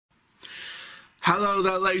Hello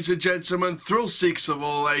there, ladies and gentlemen, thrill seekers of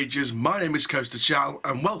all ages. My name is Coaster Chal,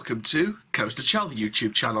 and welcome to Coaster Chal, the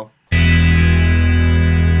YouTube channel.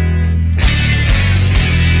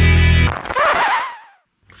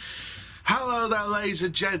 Hello there, ladies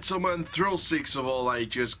and gentlemen, thrill seekers of all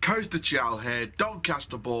ages. Coaster Chal here, don't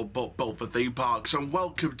cast a ball but built for theme parks, and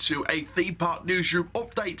welcome to a Theme Park Newsroom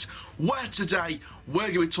update, where today we're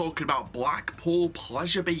going to be talking about Blackpool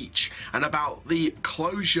Pleasure Beach and about the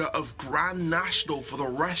closure of Grand National for the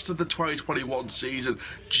rest of the 2021 season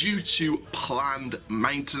due to planned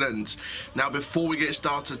maintenance. Now, before we get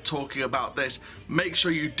started talking about this, make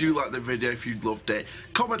sure you do like the video if you loved it,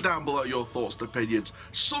 comment down below your thoughts and opinions,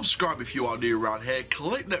 subscribe if you are new around here,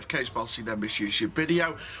 click notification bell so you never miss a YouTube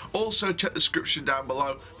video. Also check the description down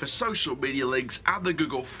below for social media links and the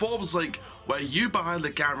Google Forms link where you behind the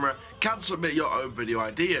camera can submit your own video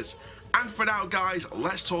ideas. And for now, guys,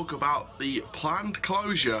 let's talk about the planned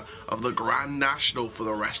closure of the Grand National for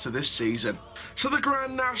the rest of this season. So the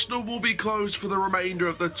Grand National will be closed for the remainder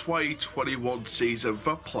of the 2021 season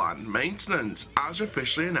for planned maintenance, as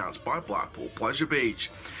officially announced by Blackpool Pleasure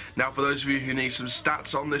Beach. Now, for those of you who need some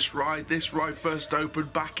stats on this ride first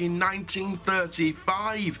opened back in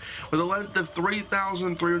 1935 with a length of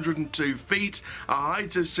 3,302 feet, a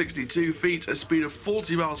height of 62 feet, a speed of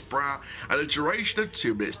 40 miles per hour, and a duration of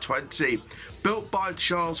 2 minutes 20. Built by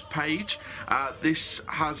Charles Page, this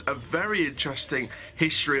has a very interesting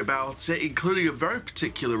history about it, including a very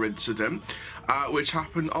particular incident which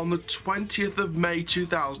happened on the 20th of May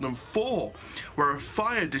 2004, where a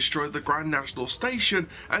fire destroyed the Grand National Station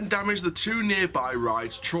and damaged the two nearby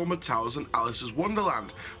rides, Trauma Towers and Alice's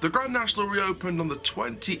Wonderland. The Grand National reopened on the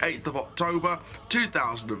 28th of October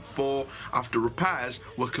 2004 after repairs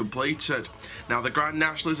were completed. Now, the Grand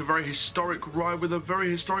National is a very historic ride with a very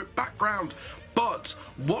historic background. But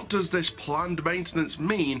what does this planned maintenance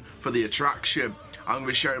mean for the attraction? I'm going to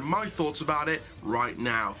be sharing my thoughts about it right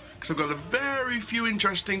now, because I've got a very few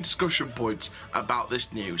interesting discussion points about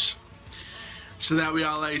this news. So there we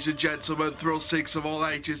are, ladies and gentlemen, thrill seekers of all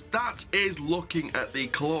ages. That is looking at the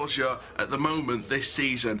closure at the moment this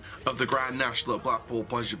season of the Grand National at Blackpool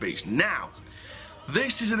Pleasure Beach. Now,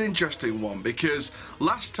 this is an interesting one because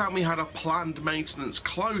last time we had a planned maintenance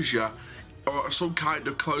closure, or some kind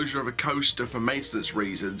of closure of a coaster for maintenance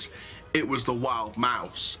reasons, it was the Wild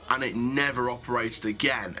Mouse, and it never operated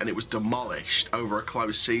again, and it was demolished over a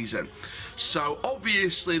closed season. So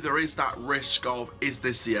obviously there is that risk of, is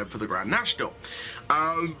this the end for the Grand National?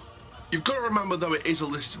 You've got to remember though, it is a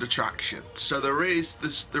listed attraction, so there is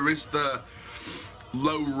the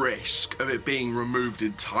low risk of it being removed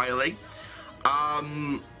entirely.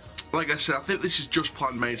 Like I said, I think this is just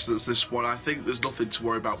planned maintenance, this one. I think there's nothing to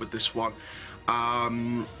worry about with this one.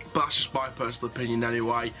 But that's just my personal opinion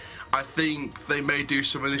anyway. I think they may do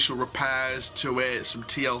some initial repairs to it, some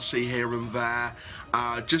TLC here and there,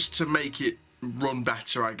 just to make it run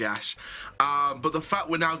better, I guess. But the fact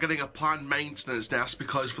we're now getting a planned maintenance now has to be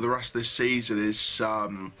closed for the rest of this season is...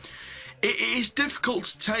 It is difficult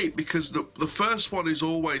to take because the first one is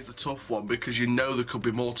always the tough one, because you know there could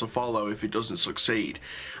be more to follow if it doesn't succeed.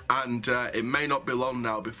 And it may not be long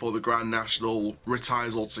now before the Grand National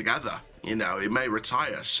retires altogether. You know, it may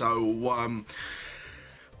retire. So,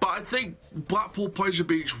 but I think Blackpool Pleasure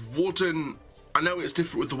Beach wouldn't... I know it's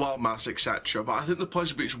different with the Wild Mouse, etc., but I think the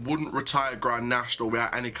Pleasure Beach wouldn't retire Grand National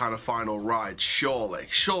without any kind of final ride, surely.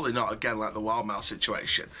 Surely not again like the Wild Mouse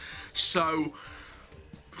situation. So...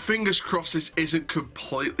 fingers crossed this isn't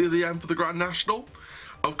completely the end for the Grand National.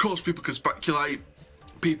 Of course, people can speculate.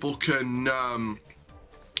 People can,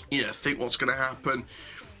 you know, think what's going to happen.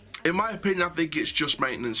 In my opinion, I think it's just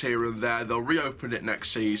maintenance here and there. They'll reopen it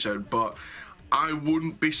next season, but I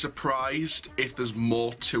wouldn't be surprised if there's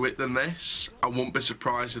more to it than this. I wouldn't be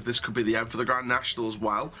surprised if this could be the end for the Grand National as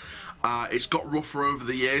well. It's got rougher over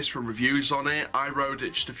the years from reviews on it. I rode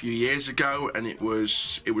it just a few years ago, and it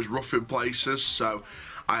was rough in places, so...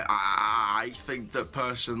 I think that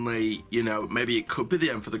personally, you know, maybe it could be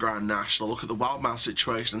the end for the Grand National. Look at the Wild Mouse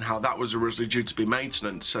situation and how that was originally due to be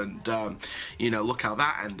maintenance, and you know, look how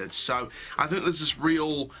that ended. So I think there's this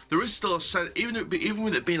there is still a sense, even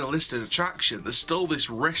with it being a listed attraction, there's still this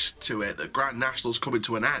risk to it that Grand National's coming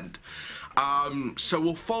to an end. So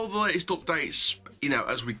we'll follow the latest updates, you know,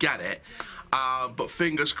 as we get it. But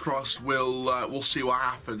fingers crossed we'll see what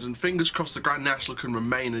happens, and fingers crossed the Grand National can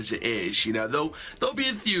remain as it is. You know, there'll be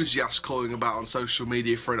enthusiasts calling about on social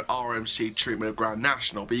media for an RMC treatment of Grand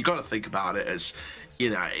National, but you got to think about it as, you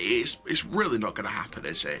know, it's really not going to happen,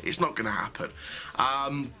 is it? It's not going to happen.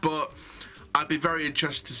 But I'd be very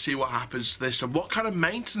interested to see what happens to this and what kind of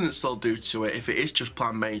maintenance they'll do to it if it is just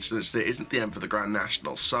planned maintenance and it isn't the end for the Grand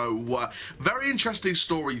National. So, very interesting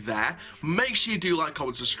story there. Make sure you do like,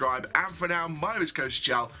 comment, subscribe. And for now, my name is Coast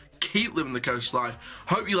Chal. Keep living the coast life.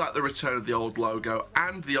 Hope you like the return of the old logo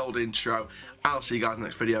and the old intro. I'll see you guys in the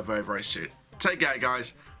next video very, very soon. Take care,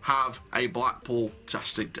 guys. Have a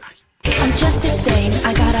Blackpool-tastic day. On just this day,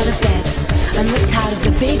 I got out of bed and looked out of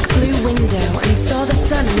the big blue window and saw the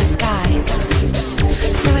sun in the sky.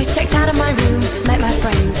 So I checked out of my room, met my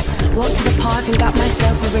friends, walked to the park and got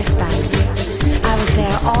myself a wristband. I was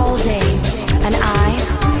there all day and I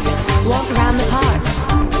walked around the park,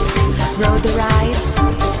 rode the rides,